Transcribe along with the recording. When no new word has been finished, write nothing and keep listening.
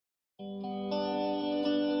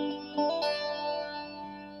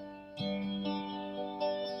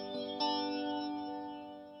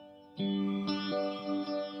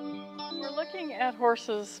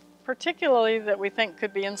horses, particularly that we think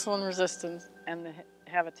could be insulin resistant and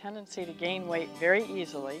have a tendency to gain weight very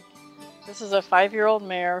easily. This is a 5-year-old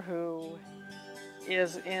mare who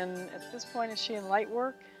is at this point, is she in light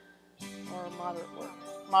work or moderate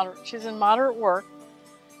work? She's in moderate work.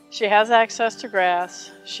 She has access to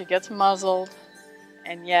grass, she gets muzzled,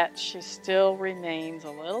 and yet she still remains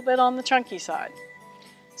a little bit on the chunky side.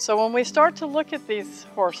 So when we start to look at these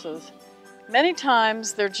horses, many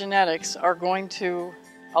times their genetics are going to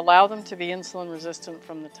allow them to be insulin resistant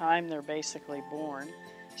from the time they're basically born.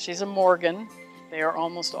 She's a Morgan. They are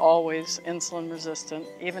almost always insulin resistant,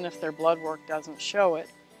 even if their blood work doesn't show it.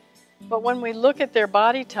 But when we look at their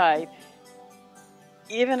body type,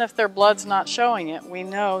 even if their blood's not showing it, we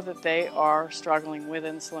know that they are struggling with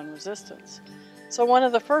insulin resistance. So one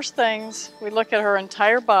of the first things, we look at her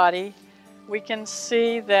entire body, we can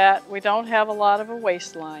see that we don't have a lot of a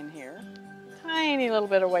waistline here. Tiny little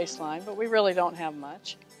bit of waistline, but we really don't have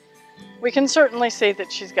much. We can certainly see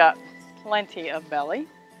that she's got plenty of belly.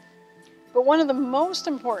 But one of the most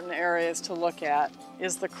important areas to look at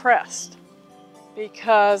is the crest,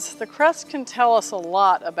 because the crest can tell us a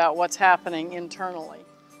lot about what's happening internally.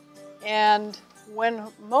 And when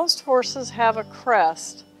most horses have a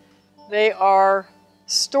crest, they are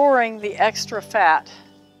storing the extra fat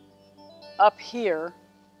up here,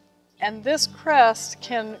 and this crest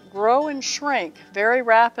can grow and shrink very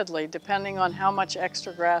rapidly depending on how much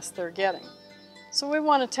extra grass they're getting. So we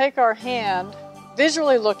want to take our hand,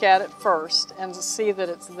 visually look at it first and see that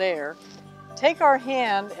it's there. Take our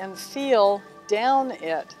hand and feel down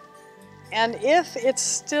it, and if it's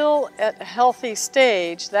still at a healthy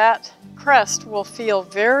stage, that crest will feel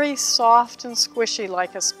very soft and squishy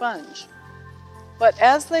like a sponge. But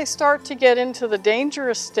as they start to get into the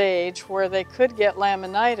dangerous stage where they could get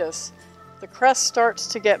laminitis, the crest starts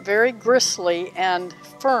to get very gristly and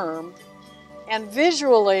firm, and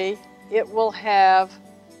visually it will have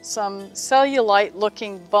some cellulite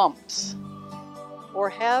looking bumps or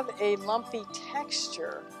have a lumpy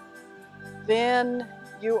texture. Then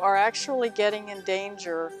you are actually getting in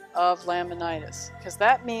danger of laminitis, because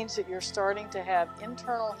that means that you're starting to have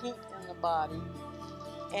internal heat in the body,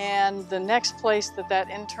 and the next place that that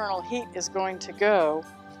internal heat is going to go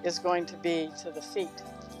is going to be to the feet.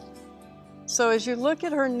 So as you look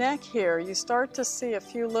at her neck here, you start to see a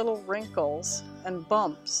few little wrinkles and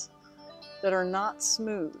bumps that are not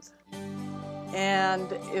smooth. And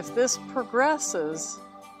if this progresses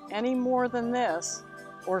any more than this,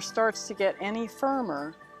 or starts to get any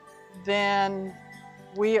firmer, then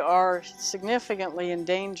we are significantly in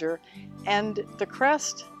danger. And the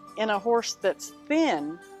crest in a horse that's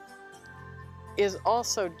thin is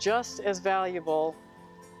also just as valuable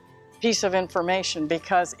piece of information,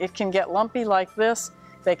 because it can get lumpy like this.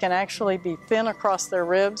 They can actually be thin across their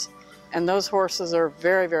ribs, and those horses are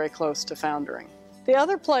very, very close to foundering. The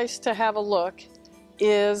other place to have a look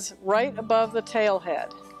is right above the tail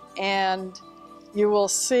head, and you will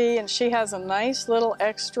see, and she has a nice little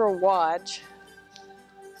extra wadge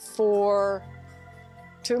for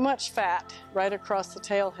too much fat right across the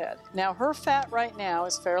tail head. Now her fat right now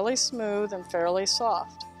is fairly smooth and fairly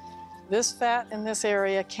soft. This fat in this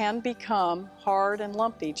area can become hard and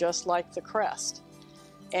lumpy, just like the crest.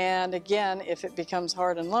 And again, if it becomes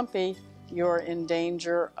hard and lumpy, you're in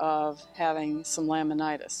danger of having some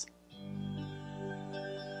laminitis.